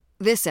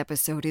This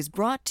episode is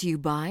brought to you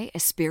by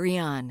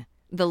Esperion,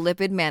 the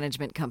lipid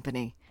management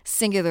company,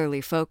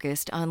 singularly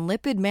focused on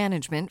lipid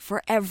management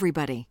for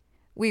everybody.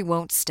 We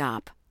won't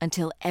stop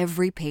until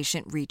every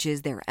patient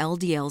reaches their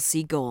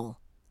LDL-C goal.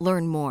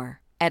 Learn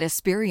more at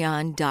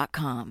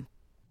Esperion.com.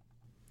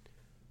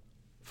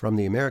 From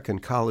the American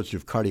College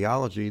of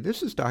Cardiology,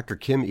 this is Dr.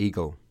 Kim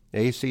Eagle,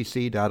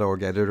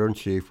 ACC.org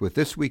Editor-in-Chief, with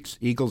this week's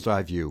Eagle's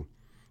Eye View.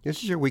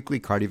 This is your weekly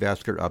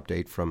cardiovascular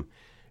update from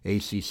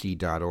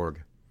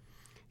ACC.org.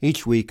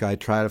 Each week, I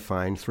try to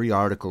find 3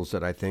 articles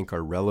that I think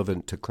are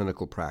relevant to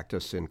clinical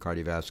practice in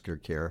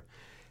cardiovascular care.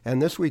 And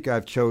this week,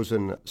 I've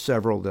chosen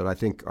several that I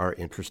think are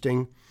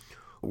interesting.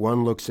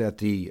 One looks at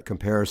the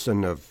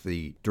comparison of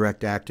the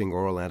direct-acting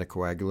oral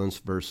anticoagulants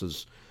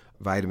versus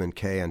vitamin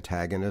K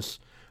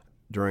antagonists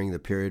during the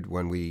period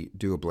when we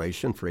do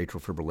ablation for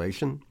atrial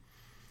fibrillation.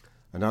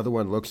 Another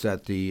one looks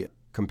at the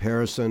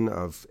comparison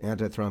of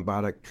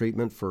antithrombotic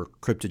treatment for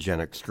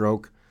cryptogenic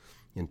stroke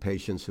in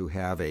patients who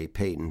have a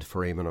patent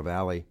foramen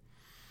ovale.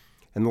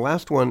 And the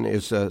last one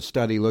is a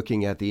study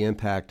looking at the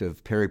impact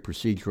of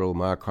periprocedural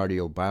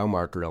myocardial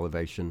biomarker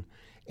elevation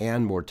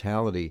and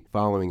mortality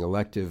following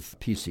elective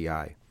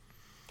PCI.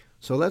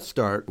 So let's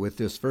start with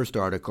this first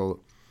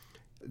article.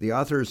 The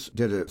authors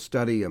did a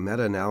study, a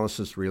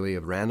meta-analysis really,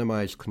 of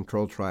randomized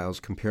controlled trials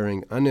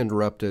comparing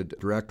uninterrupted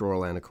direct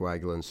oral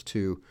anticoagulants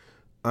to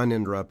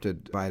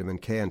uninterrupted vitamin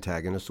K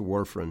antagonists,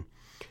 warfarin,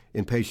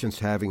 in patients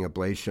having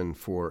ablation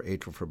for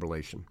atrial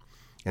fibrillation.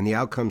 And the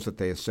outcomes that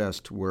they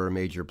assessed were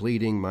major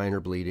bleeding, minor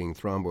bleeding,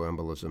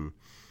 thromboembolism,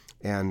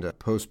 and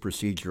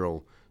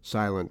post-procedural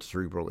silent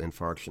cerebral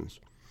infarctions.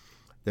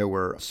 There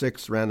were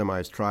 6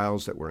 randomized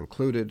trials that were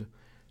included.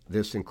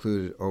 This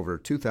included over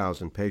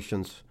 2,000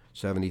 patients,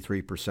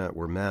 73%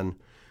 were men,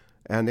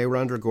 and they were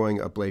undergoing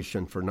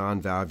ablation for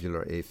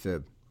nonvalvular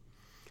AFib.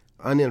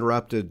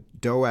 Uninterrupted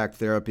DOAC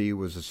therapy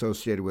was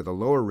associated with a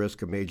lower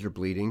risk of major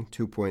bleeding,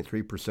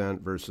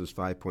 2.3% versus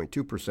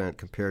 5.2%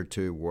 compared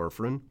to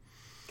warfarin.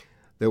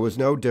 There was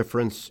no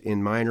difference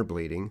in minor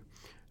bleeding,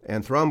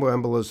 and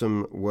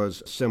thromboembolism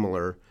was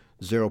similar,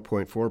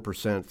 0.4%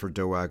 for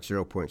DOAC,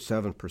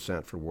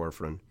 0.7% for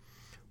warfarin.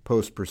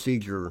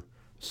 Post-procedure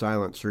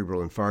silent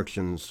cerebral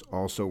infarctions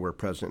also were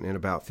present in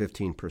about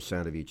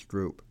 15% of each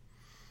group.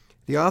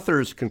 The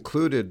authors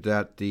concluded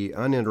that the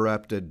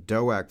uninterrupted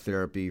DOAC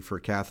therapy for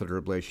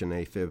catheter ablation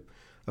AFib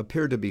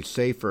appeared to be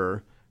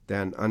safer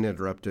than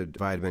uninterrupted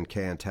vitamin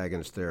K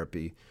antagonist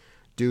therapy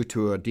due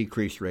to a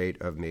decreased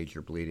rate of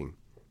major bleeding.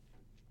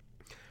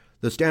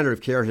 The standard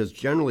of care has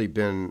generally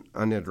been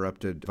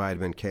uninterrupted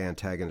vitamin K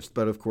antagonist,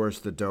 but of course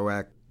the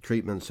DOAC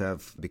treatments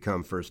have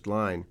become first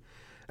line.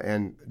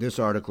 And this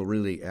article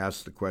really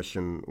asks the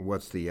question,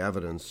 what's the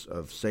evidence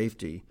of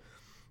safety?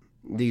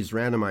 These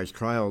randomized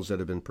trials that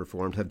have been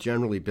performed have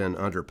generally been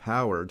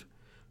underpowered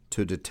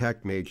to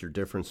detect major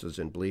differences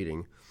in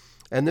bleeding.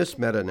 And this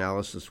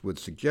meta-analysis would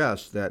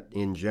suggest that,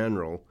 in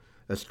general,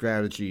 a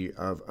strategy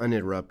of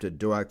uninterrupted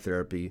DOAC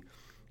therapy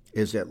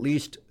is at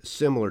least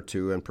similar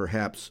to and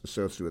perhaps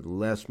associated with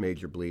less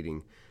major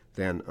bleeding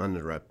than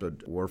uninterrupted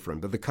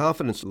warfarin. But the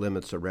confidence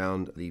limits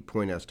around the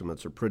point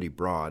estimates are pretty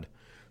broad,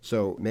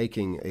 so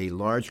making a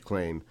large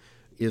claim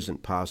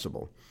isn't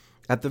possible.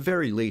 At the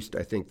very least,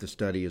 I think the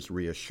study is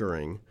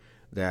reassuring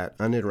that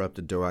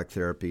uninterrupted DOAC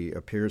therapy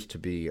appears to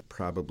be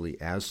probably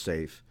as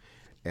safe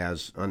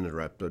as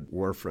uninterrupted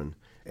warfarin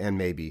and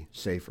maybe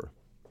safer.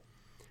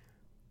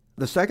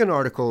 The second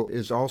article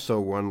is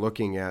also one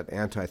looking at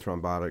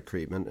antithrombotic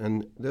treatment,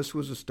 and this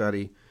was a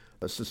study,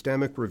 a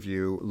systemic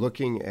review,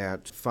 looking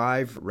at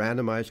 5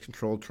 randomized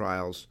controlled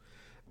trials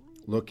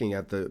looking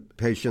at the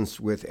patients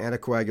with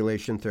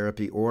anticoagulation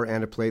therapy or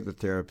antiplatelet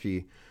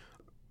therapy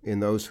in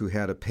those who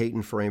had a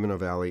patent foramen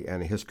ovale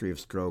and a history of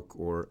stroke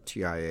or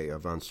TIA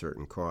of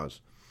uncertain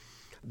cause.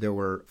 There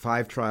were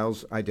 5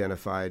 trials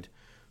identified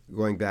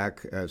going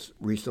back as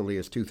recently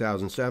as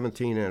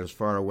 2017 and as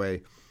far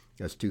away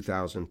as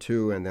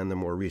 2002, and then the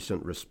more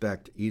recent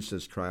RESPECT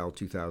ESIS trial,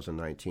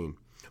 2019.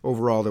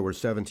 Overall, there were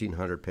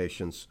 1,700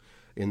 patients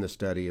in the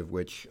study, of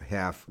which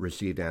half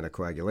received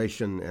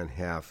anticoagulation and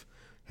half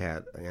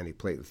had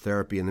antiplatelet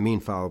therapy, and the mean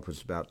follow-up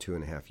was about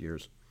 2.5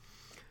 years.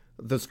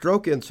 The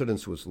stroke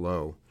incidence was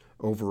low.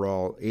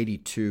 Overall,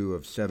 82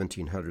 of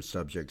 1,700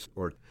 subjects,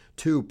 or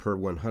 2 per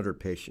 100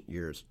 patient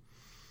years.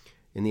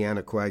 In the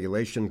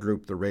anticoagulation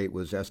group, the rate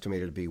was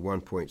estimated to be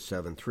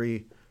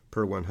 1.73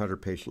 per 100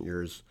 patient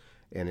years,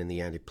 and in the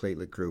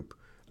antiplatelet group,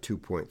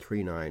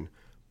 2.39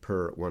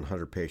 per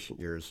 100 patient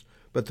years.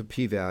 But the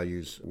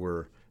p-values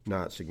were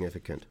not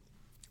significant.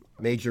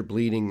 Major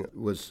bleeding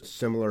was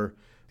similar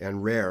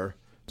and rare,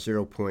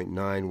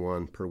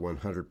 0.91 per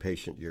 100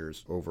 patient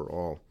years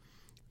overall.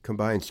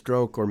 Combined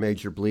stroke or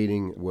major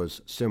bleeding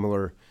was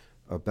similar,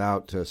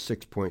 about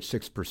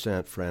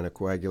 6.6% for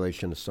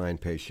anticoagulation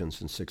assigned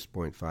patients and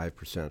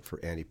 6.5% for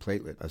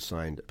antiplatelet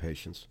assigned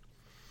patients.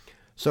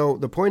 So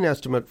the point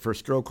estimate for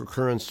stroke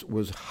recurrence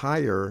was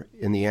higher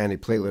in the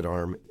antiplatelet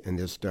arm in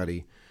this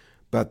study,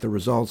 but the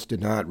results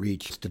did not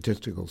reach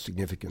statistical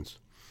significance.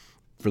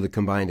 For the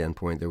combined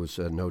endpoint, there was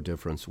no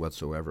difference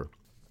whatsoever.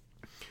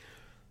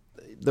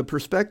 The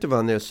perspective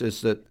on this is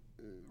that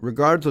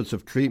regardless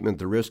of treatment,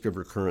 the risk of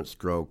recurrent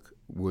stroke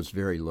was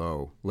very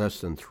low,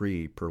 less than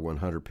 3 per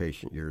 100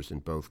 patient years in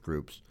both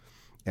groups,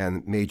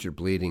 and major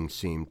bleeding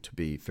seemed to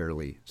be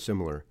fairly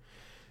similar.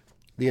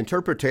 The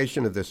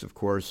interpretation of this, of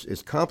course,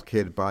 is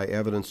complicated by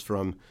evidence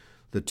from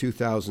the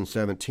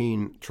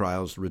 2017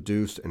 trials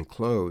Reduce and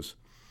Close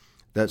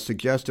that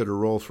suggested a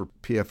role for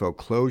PFO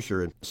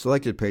closure in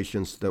selected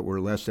patients that were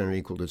less than or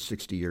equal to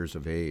 60 years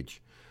of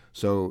age.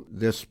 So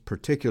this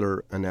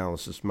particular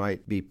analysis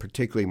might be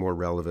particularly more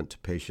relevant to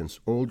patients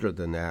older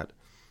than that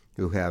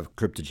who have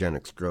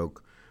cryptogenic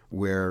stroke,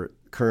 where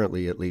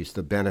currently at least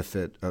the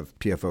benefit of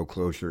PFO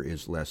closure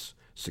is less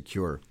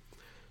secure.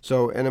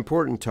 So an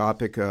important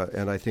topic,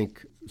 and I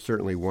think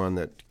certainly one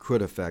that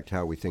could affect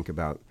how we think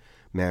about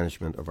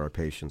management of our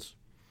patients.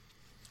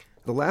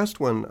 The last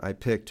one I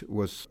picked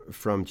was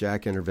from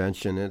JACC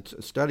Intervention. It's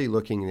a study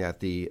looking at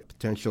the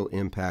potential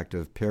impact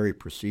of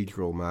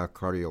periprocedural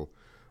myocardial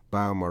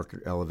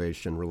biomarker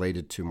elevation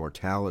related to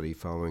mortality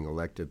following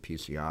elective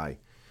PCI.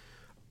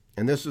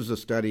 And this is a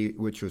study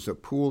which was a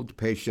pooled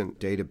patient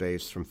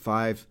database from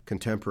 5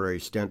 contemporary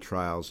stent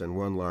trials and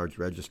 1 large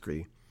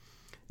registry,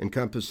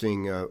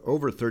 encompassing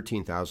over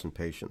 13,000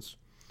 patients.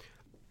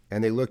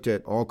 And they looked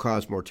at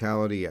all-cause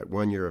mortality at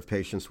 1 year of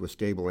patients with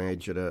stable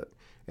angina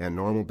and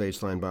normal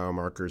baseline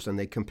biomarkers, and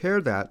they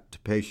compared that to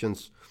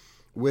patients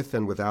with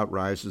and without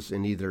rises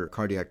in either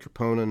cardiac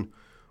troponin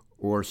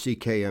or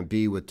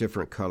CKMB with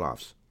different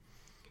cutoffs.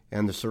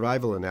 And the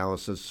survival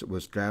analysis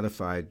was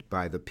stratified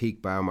by the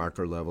peak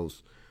biomarker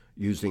levels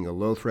using a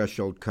low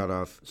threshold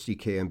cutoff,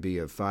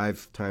 CKMB of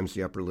 5 times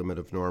the upper limit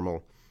of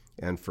normal,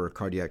 and for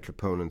cardiac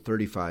troponin,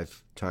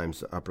 35 times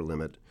the upper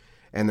limit,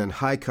 and then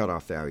high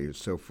cutoff values,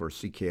 so for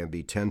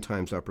CKMB, 10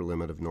 times upper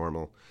limit of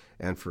normal,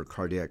 and for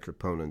cardiac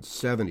troponin,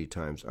 70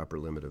 times upper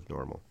limit of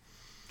normal.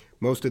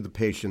 Most of the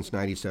patients,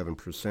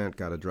 97%,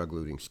 got a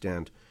drug-eluting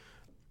stent.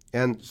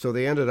 And so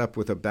they ended up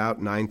with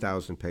about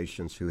 9,000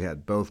 patients who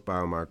had both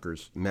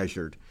biomarkers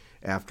measured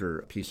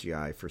after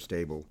PCI for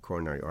stable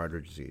coronary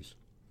artery disease.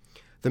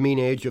 The mean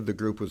age of the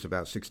group was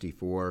about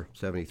 64,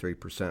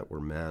 73% were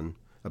men,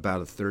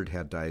 about a third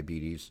had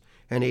diabetes,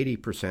 and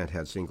 80%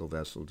 had single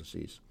vessel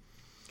disease.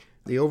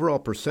 The overall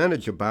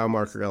percentage of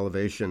biomarker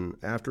elevation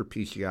after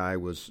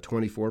PCI was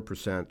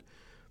 24%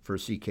 for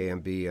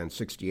CKMB and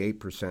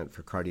 68%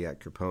 for cardiac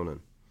troponin.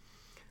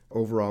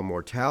 Overall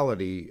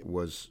mortality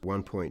was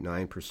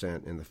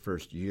 1.9% in the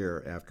first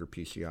year after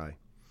PCI.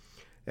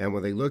 And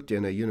when they looked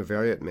in a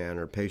univariate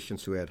manner,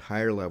 patients who had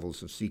higher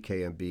levels of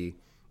CKMB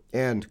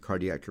and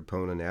cardiac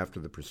troponin after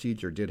the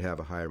procedure did have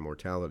a higher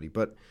mortality.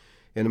 But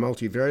in a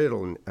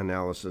multivariate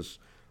analysis,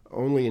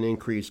 only an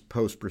increased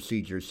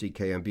post-procedure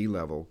CKMB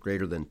level,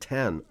 greater than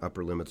 10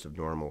 upper limits of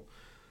normal,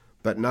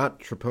 but not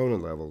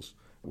troponin levels,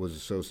 was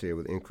associated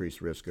with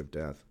increased risk of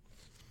death.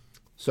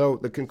 So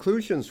the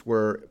conclusions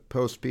were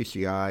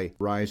post-PCI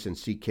rise in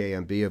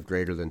CKMB of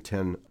greater than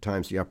 10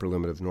 times the upper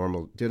limit of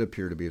normal did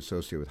appear to be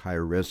associated with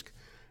higher risk,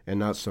 and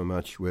not so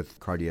much with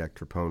cardiac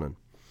troponin.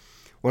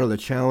 One of the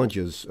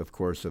challenges, of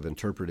course, of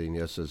interpreting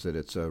this is that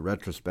it's a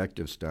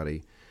retrospective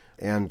study,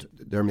 and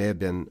there may have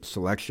been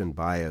selection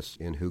bias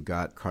in who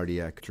got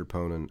cardiac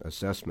troponin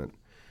assessment.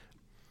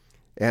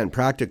 And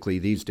practically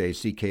these days,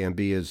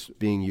 CKMB is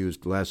being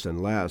used less and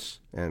less,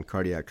 and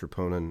cardiac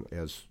troponin,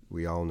 as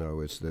we all know,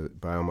 is the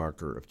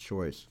biomarker of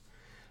choice.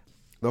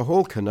 The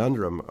whole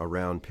conundrum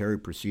around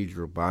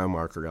periprocedural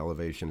biomarker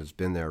elevation has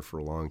been there for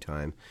a long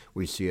time.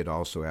 We see it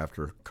also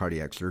after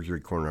cardiac surgery,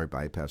 coronary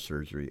bypass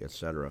surgery,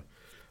 etc.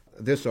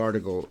 This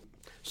article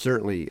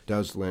certainly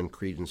does lend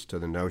credence to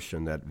the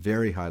notion that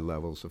very high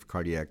levels of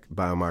cardiac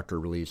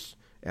biomarker release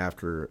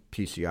after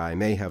PCI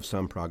may have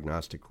some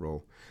prognostic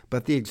role.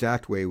 But the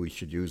exact way we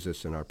should use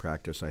this in our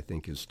practice, I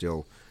think, is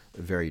still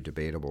very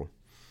debatable.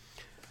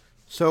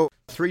 So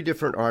 3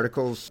 different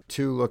articles,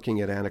 2 looking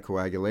at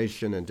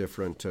anticoagulation in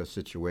different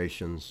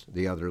situations,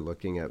 the other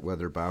looking at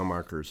whether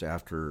biomarkers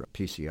after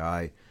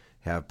PCI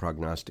have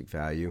prognostic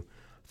value.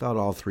 I thought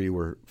all 3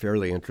 were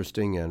fairly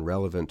interesting and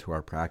relevant to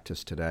our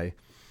practice today.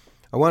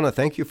 I want to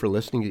thank you for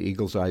listening to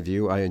Eagle's Eye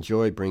View. I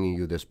enjoy bringing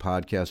you this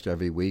podcast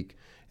every week,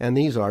 and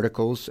these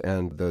articles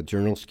and the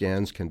journal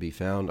scans can be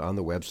found on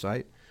the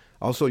website.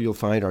 Also, you'll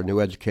find our new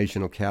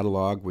educational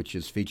catalog, which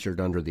is featured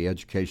under the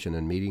Education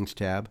and Meetings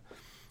tab.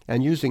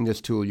 And using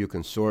this tool, you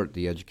can sort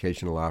the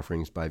educational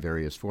offerings by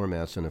various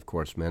formats, and of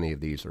course, many of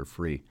these are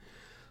free.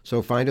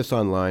 So find us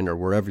online or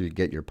wherever you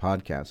get your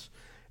podcasts.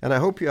 And I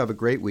hope you have a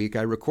great week.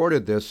 I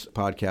recorded this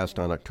podcast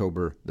on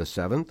October the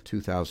 7th,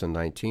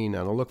 2019,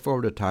 and I'll look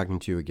forward to talking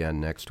to you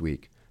again next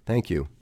week. Thank you.